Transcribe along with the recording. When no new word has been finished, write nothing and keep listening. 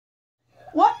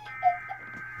What?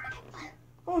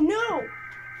 Oh no!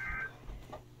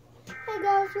 Hey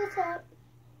guys, what's up?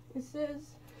 It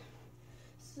says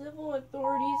civil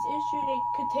authorities issued a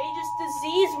contagious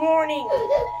disease warning.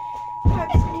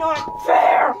 That's not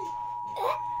fair.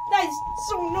 That is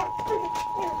so not fair.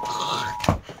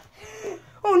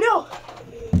 Oh no!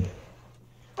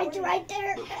 It's right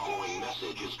there. The following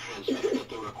message is transmitted at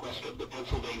the request of the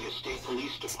Pennsylvania State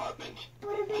Police Department. An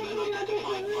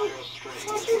unidentified virus strain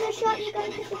is rapidly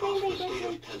spreading across the state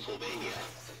of Pennsylvania.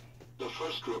 The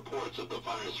first reports of the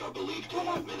virus are believed to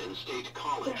have been in State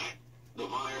College. The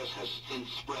virus has since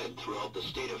spread throughout the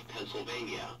state of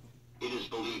Pennsylvania. It is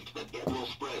believed that it will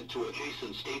spread to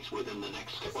adjacent states within the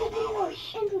next 12 hours.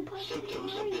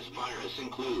 Symptoms of this virus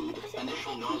include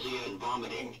initial nausea and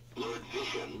vomiting, blurred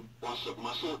vision, loss of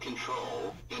muscle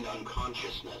control, and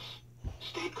unconsciousness.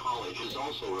 State College is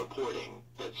also reporting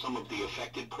that some of the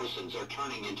affected persons are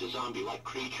turning into zombie-like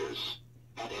creatures.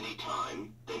 At any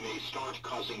time, they may start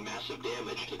causing massive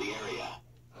damage to the area.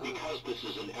 Because this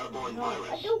is an airborne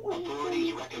virus,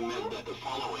 authorities recommend that the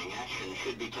following action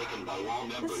should be taken by all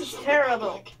members of the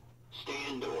public. Stay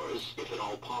indoors, if at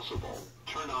all possible.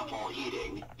 Turn off all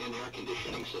heating and air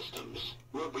conditioning systems.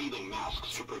 Wear breathing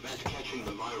masks to prevent catching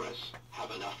the virus. Have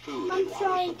enough food and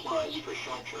water supplies for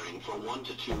sheltering for 1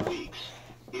 to 2 weeks.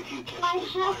 If you catch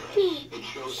this virus and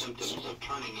show symptoms of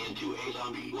turning into a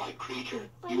zombie-like creature,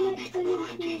 you will be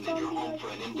quarantined in your home for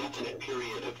an indefinite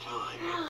period of time.